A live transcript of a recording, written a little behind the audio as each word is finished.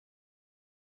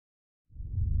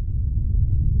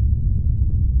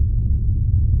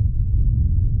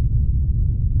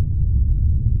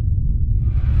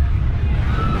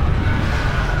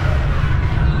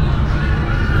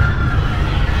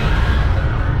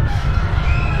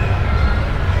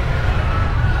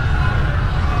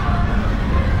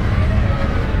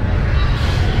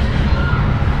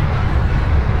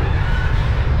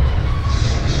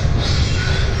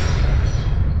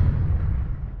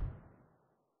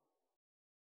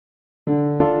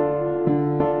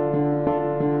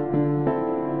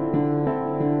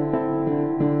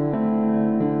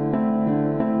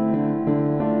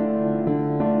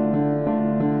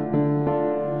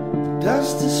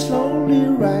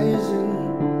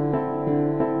horizon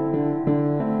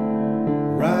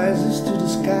rises to the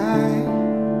sky.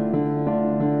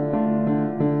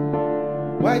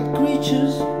 White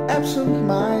creatures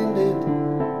absent-minded,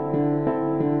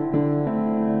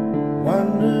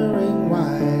 wondering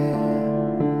why.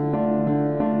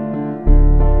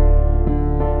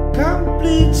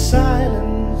 Complete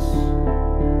silence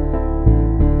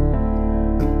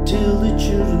until the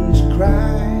children's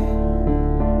cry.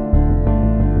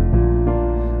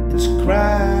 This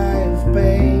cry of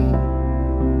pain,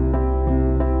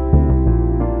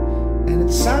 and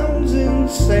it sounds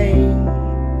insane.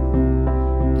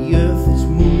 The earth is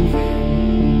moving.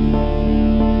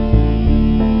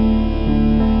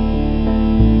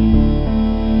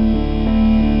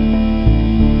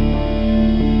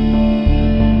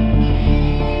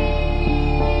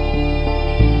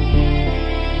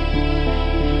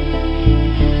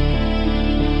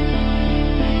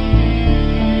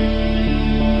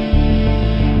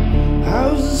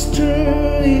 Houses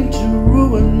turn into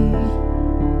ruins,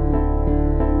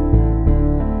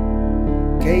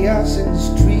 chaos in the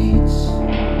streets.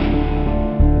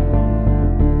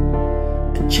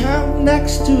 A child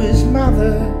next to his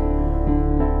mother,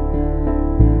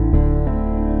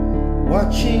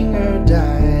 watching her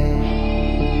die.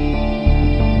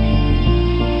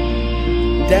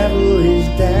 The devil is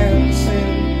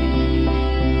dancing,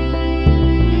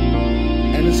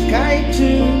 and the sky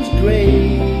turns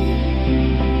grey.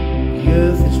 The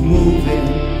earth is moving.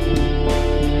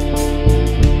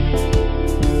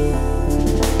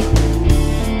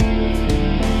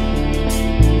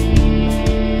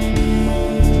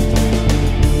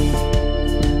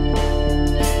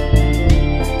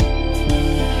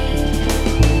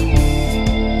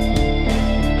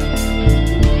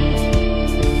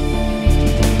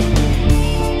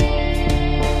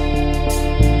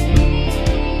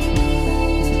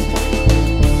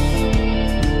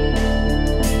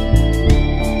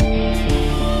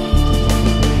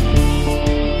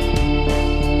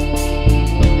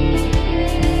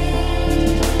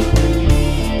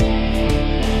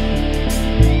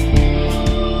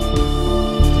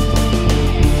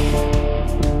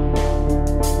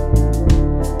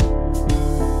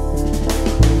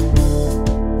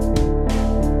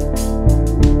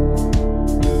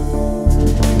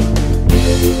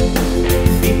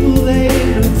 People, they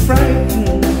look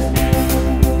frightened.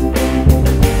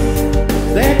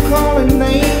 They're calling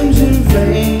names in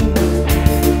vain.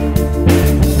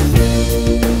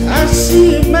 I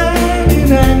see a man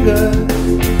in anger.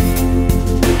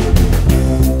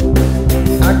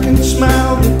 I can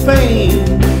smell the pain.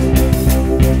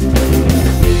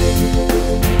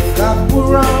 God,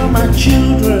 where are my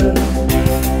children?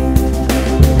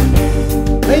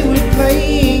 They were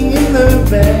playing in the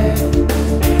bed.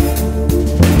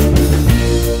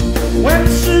 Went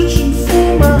searching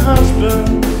for my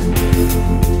husband,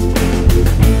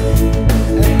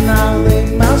 and now they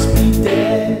must be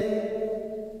dead.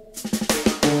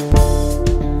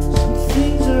 Some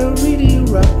things are really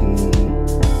rotten.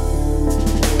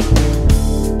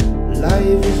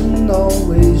 Life isn't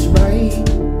always right.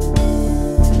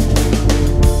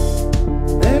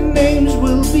 Their names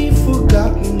will be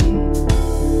forgotten.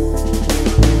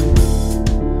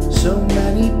 So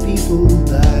many people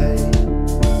die.